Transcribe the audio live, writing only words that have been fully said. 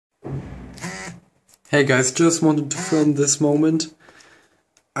Hey guys, just wanted to film this moment.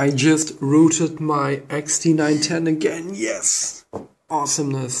 I just rooted my XT910 again, yes!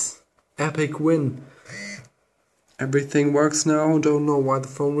 Awesomeness. Epic win. Everything works now, don't know why the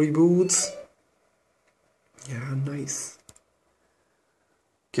phone reboots. Yeah, nice.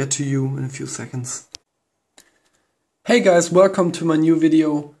 Get to you in a few seconds. Hey guys, welcome to my new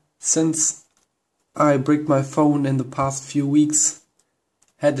video. Since I bricked my phone in the past few weeks,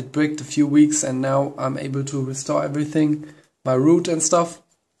 had it bricked a few weeks, and now I'm able to restore everything, my root and stuff.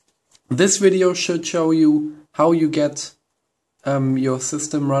 This video should show you how you get your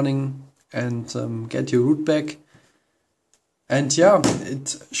system running and get your root back. And yeah,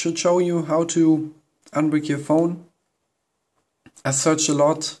 it should show you how to unbrick your phone. I searched a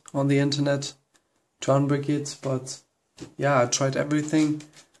lot on the internet to unbrick it, but yeah, I tried everything.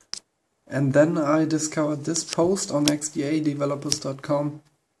 And then I discovered this post on xdadevelopers.com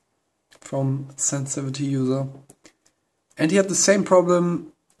from sensitivity user, and he had the same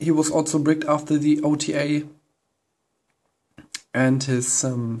problem. He was also bricked after the OTA, and his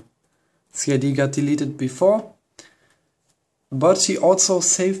CID got deleted before, but he also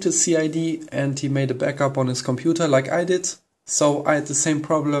saved his CID and he made a backup on his computer like I did. So I had the same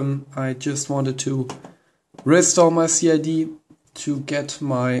problem. I just wanted to restore my CID to get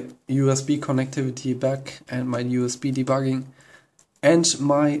my USB connectivity back and my USB debugging and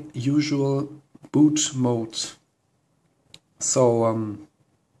my usual boot mode. So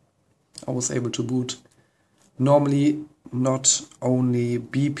I was able to boot normally, not only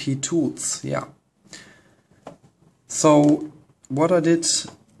bptools. Yeah. So what I did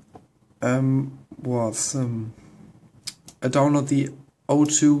was I downloaded the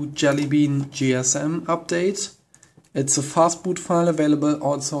O2 GSM update. It's a fastboot file available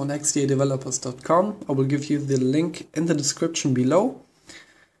also on xdadevelopers.com. I will give you the link in the description below.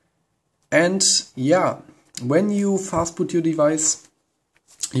 And yeah, when you fastboot your device,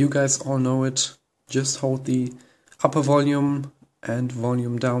 you guys all know it, just hold the upper volume and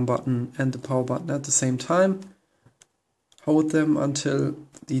volume down button and the power button at the same time. Hold them until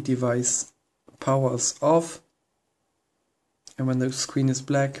the device powers off. And when the screen is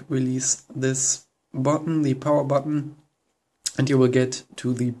black, release this button, the power button, and you will get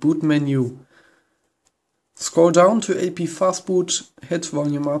to the boot menu. Scroll down to AP fastboot, hit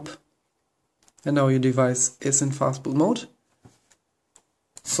volume up, and now your device is in fastboot mode.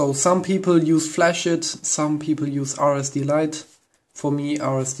 So some people use Flash It, some people use RSD Lite. For me,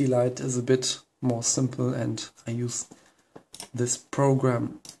 RSD Lite is a bit more simple, and I use this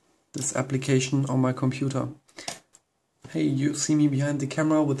program, this application on my computer. Hey, you see me behind the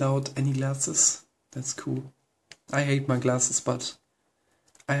camera without any glasses? That's cool. I hate my glasses, but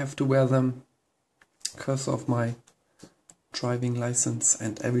I have to wear them because of my driving license,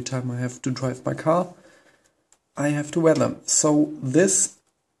 and every time I have to drive my car, I have to wear them. So this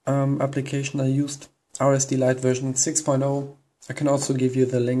application I used, RSD Lite version 6.0. I can also give you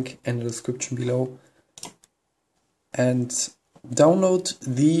the link in the description below. And download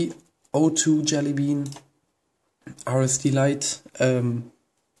the O2 GSM RSD Lite.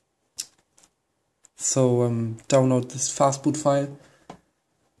 Download this fastboot file.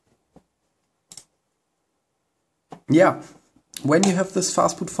 Yeah, when you have this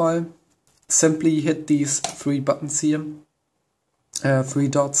fastboot file, simply hit these three buttons here, three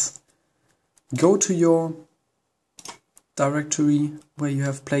dots. Go to your directory where you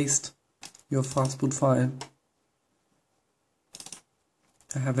have placed your fastboot file.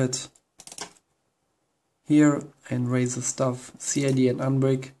 I have it here in Razr stuff, CID and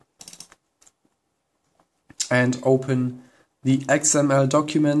unbrick. And open the XML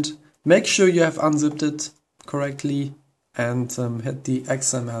document. Make sure you have unzipped it correctly and hit the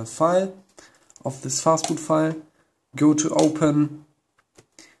XML file of this fastboot file. Go to open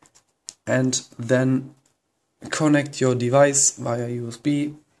and then connect your device via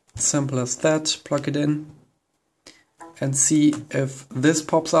USB. Simple as that. Plug it in and see if this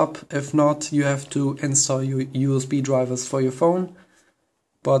pops up. If not, you have to install your USB drivers for your phone,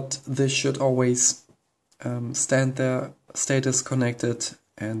 but this should always stand there, status connected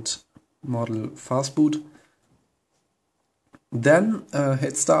and model fastboot. Then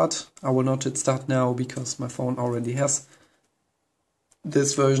hit start. I will not hit start now because my phone already has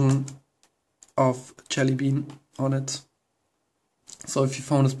this version of Jelly Bean on it. So if your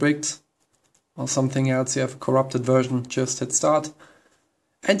phone is bricked or something else, you have a corrupted version, just hit start.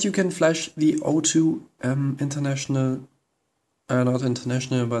 And you can flash the O2 not international,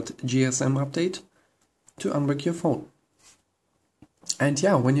 but GSM update to unbrick your phone. And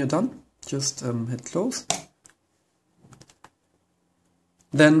yeah, when you're done, just hit close.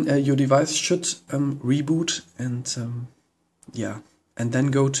 then your device should reboot, and yeah, and then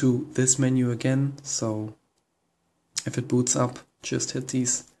go to this menu again. So if it boots up, just hit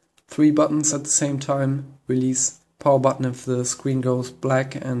these 3 buttons at the same time, release power button if the screen goes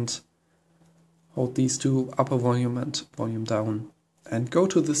black, and hold these 2, upper volume and volume down, and go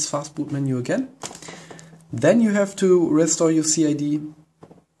to this fast boot menu again. Then you have to restore your CID.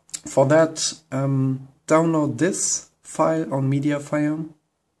 For that, download this file on Mediafire.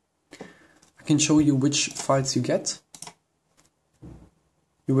 I can show you which files you get.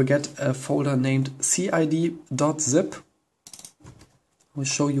 You will get a folder named CID.zip. I'll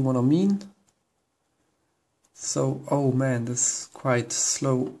show you what I mean. So, oh man, this is quite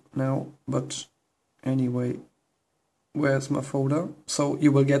slow now, but anyway, where's my folder? So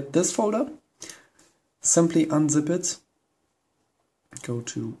you will get this folder. Simply unzip it. Go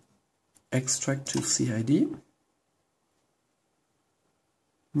to extract to CID.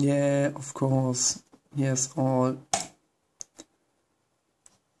 Yeah, of course. Yes, all.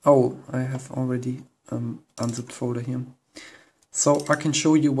 Oh, I have already unzipped folder here. So I can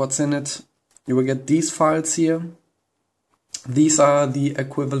show you what's in it. You will get these files here. These are the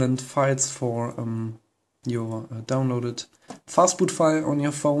equivalent files for your downloaded fastboot file on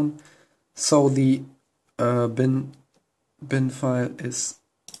your phone. So the bin file is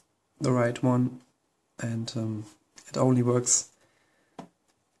the right one, and it only works.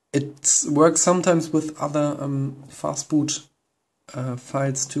 It works sometimes with other fastboot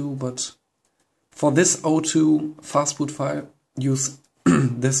files too, but for this O2 fastboot file, use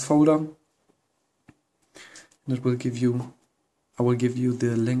this folder. And it will give you, I will give you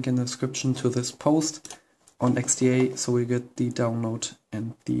the link in the description to this post on XDA, so we get the download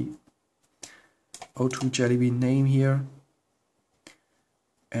and the O2 Jelly Bean name here,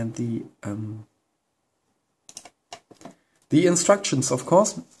 and the instructions, of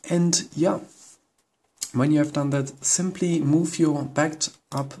course. And yeah, when you have done that, simply move your backed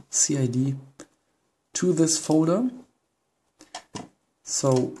up CID to this folder.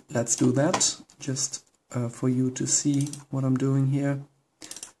 So let's do that, just for you to see what I'm doing here.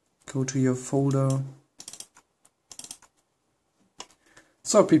 Go to your folder.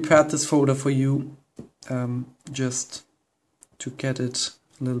 So I prepared this folder for you, just to get it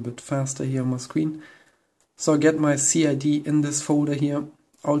a little bit faster here on my screen. So I get my CID in this folder here.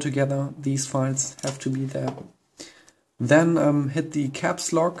 Altogether, these files have to be there. Then hit the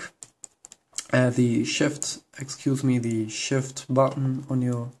caps lock, the shift button on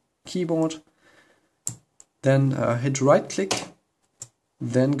your keyboard. Then hit right click.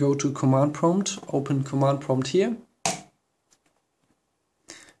 Then go to command prompt, open command prompt here.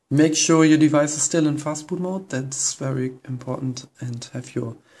 Make sure your device is still in fastboot mode, that's very important, and have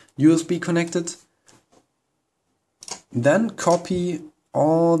your USB connected. Then copy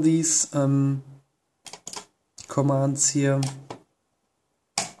all these commands here,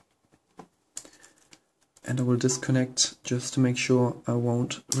 and I will disconnect just to make sure I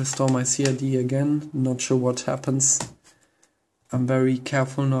won't restore my CID again. Not sure what happens. I'm very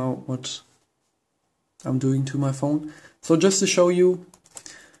careful now what I'm doing to my phone. So just to show you,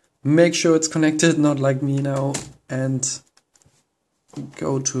 make sure it's connected, not like me now, and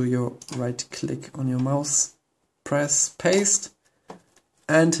go to your right click on your mouse, press paste,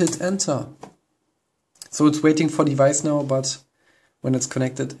 and hit enter. So it's waiting for device now, but when it's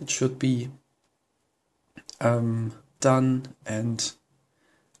connected, it should be done, and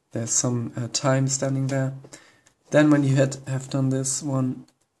there's some time standing there. Then when you have done this one,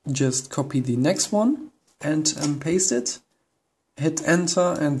 just copy the next one and paste it. Hit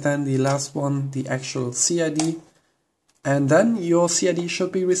enter, and then the last one, the actual CID, and then your CID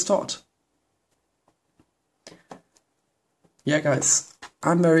should be restored. Yeah guys,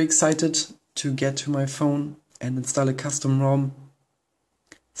 I'm very excited to get to my phone and install a custom ROM.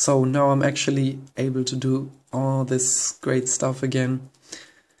 So now I'm actually able to do all this great stuff again.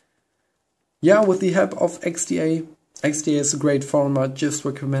 Yeah, with the help of XDA. XDA is a great forum, I just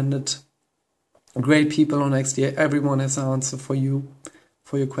recommend it. Great people on XDA, everyone has an answer for you,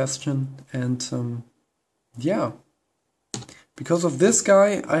 for your question. And yeah, because of this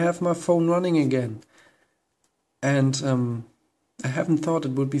guy, I have my phone running again. And I haven't thought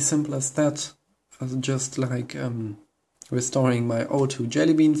it would be simple as that, as just like restoring my O2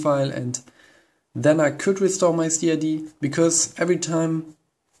 Jelly Bean file, and then I could restore my CID, because every time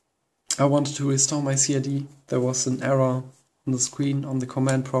I wanted to restore my CID, there was an error on the screen on the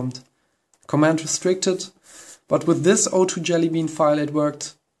command prompt. Command restricted, but with this O2 Jelly Bean file it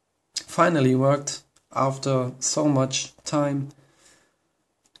worked, finally worked after so much time,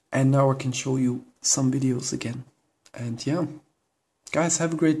 and now I can show you some videos again. And yeah, Guys,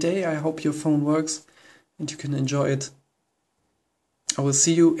 have a great day. I hope your phone works and you can enjoy it. I will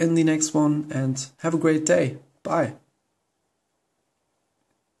see you in the next one and have a great day. Bye.